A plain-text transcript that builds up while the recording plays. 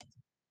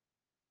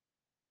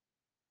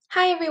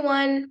Hi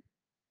everyone.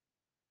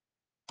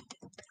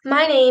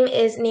 My name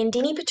is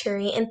Nandini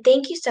Paturi, and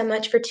thank you so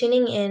much for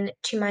tuning in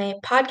to my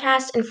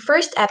podcast and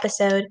first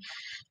episode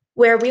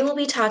where we will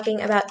be talking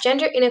about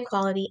gender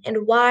inequality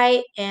and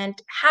why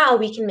and how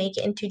we can make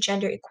it into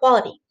gender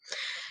equality.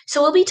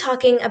 So, we'll be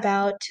talking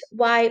about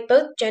why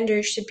both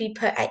genders should be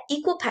put at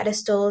equal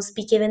pedestals,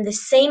 be given the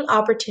same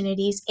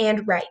opportunities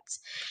and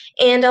rights.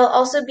 And I'll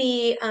also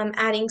be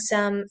adding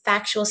some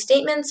factual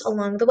statements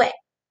along the way.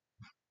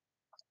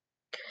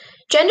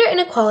 Gender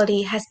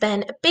inequality has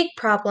been a big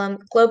problem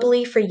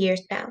globally for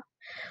years now.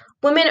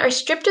 Women are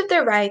stripped of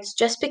their rights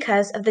just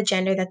because of the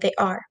gender that they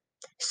are.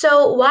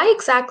 So, why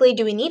exactly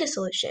do we need a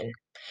solution?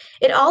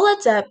 It all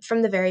adds up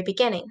from the very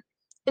beginning.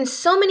 In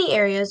so many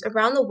areas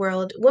around the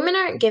world, women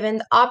aren't given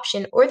the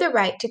option or the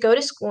right to go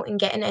to school and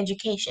get an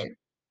education.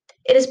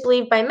 It is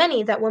believed by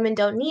many that women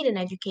don't need an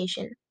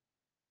education.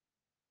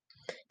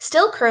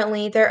 Still,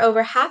 currently, there are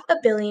over 500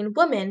 million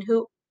women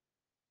who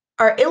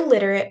are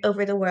illiterate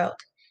over the world.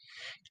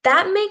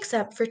 That makes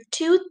up for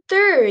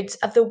 2/3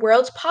 of the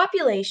world's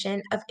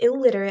population of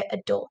illiterate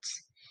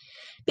adults.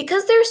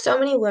 Because there are so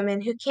many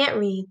women who can't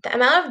read, the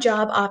amount of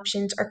job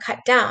options are cut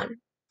down.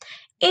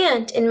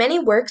 And in many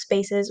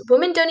workspaces,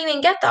 women don't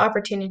even get the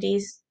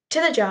opportunities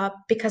to the job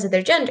because of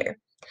their gender.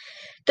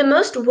 The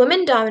most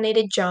women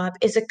dominated job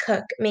is a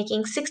cook,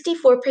 making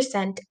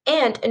 64%,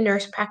 and a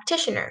nurse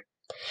practitioner.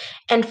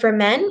 And for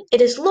men, it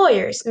is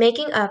lawyers,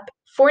 making up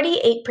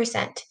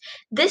 48%.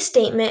 This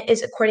statement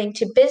is according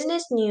to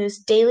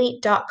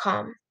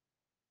businessnewsdaily.com.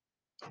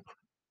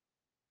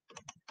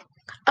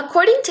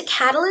 According to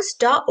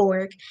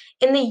Catalyst.org,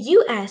 in the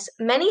US,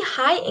 many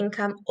high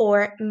income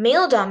or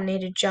male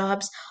dominated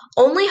jobs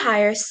only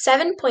hire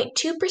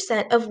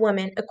 7.2% of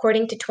women,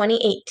 according to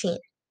 2018.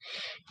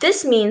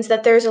 This means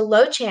that there is a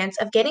low chance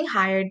of getting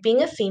hired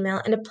being a female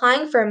and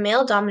applying for a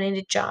male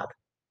dominated job.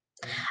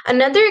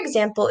 Another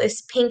example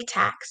is pink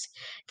tax.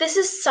 This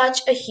is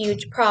such a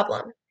huge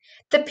problem.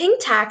 The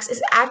pink tax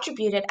is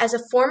attributed as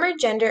a former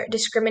Gender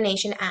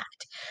Discrimination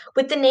Act,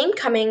 with the name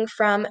coming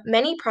from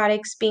many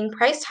products being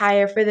priced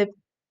higher for the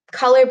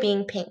color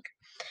being pink.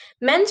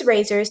 Men's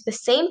razors, the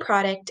same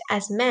product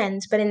as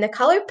men's, but in the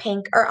color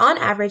pink, are on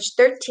average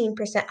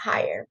 13%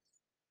 higher.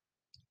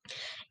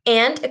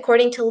 And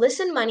according to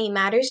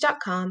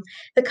ListenMoneyMatters.com,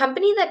 the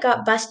company that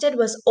got busted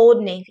was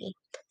Old Navy.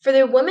 For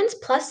their women's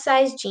plus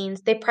size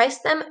jeans, they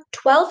priced them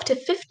 $12 to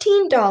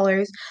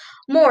 $15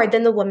 more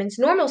than the women's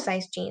normal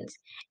size jeans.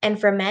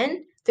 And for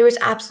men, there was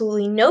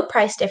absolutely no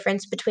price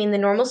difference between the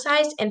normal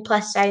size and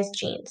plus size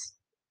jeans.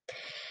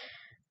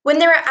 When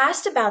they were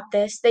asked about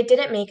this, they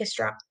didn't make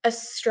a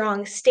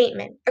strong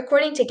statement.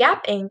 According to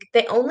Gap Inc.,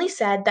 they only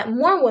said that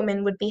more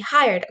women would be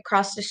hired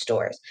across the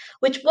stores,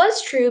 which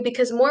was true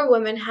because more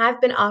women have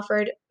been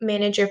offered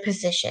manager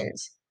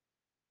positions.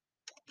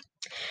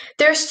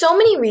 There are so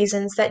many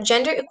reasons that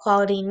gender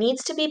equality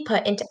needs to be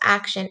put into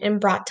action and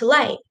brought to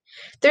light.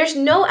 There's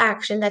no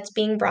action that's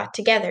being brought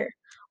together.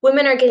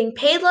 Women are getting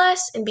paid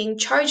less and being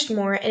charged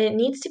more, and it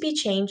needs to be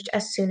changed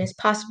as soon as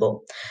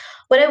possible.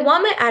 What I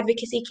want my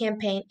advocacy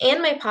campaign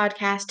and my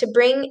podcast to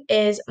bring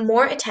is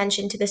more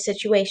attention to the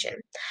situation.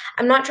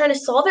 I'm not trying to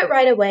solve it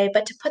right away,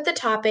 but to put the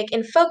topic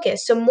in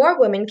focus so more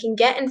women can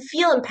get and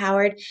feel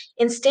empowered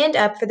and stand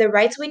up for the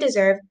rights we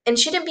deserve and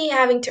shouldn't be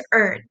having to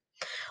earn.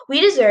 We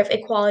deserve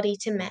equality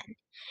to men.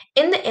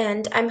 In the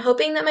end, I'm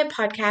hoping that my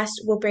podcast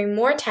will bring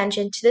more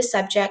attention to this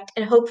subject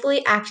and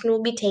hopefully action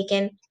will be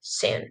taken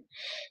soon.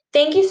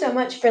 Thank you so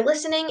much for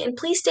listening, and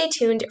please stay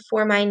tuned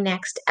for my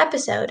next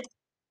episode.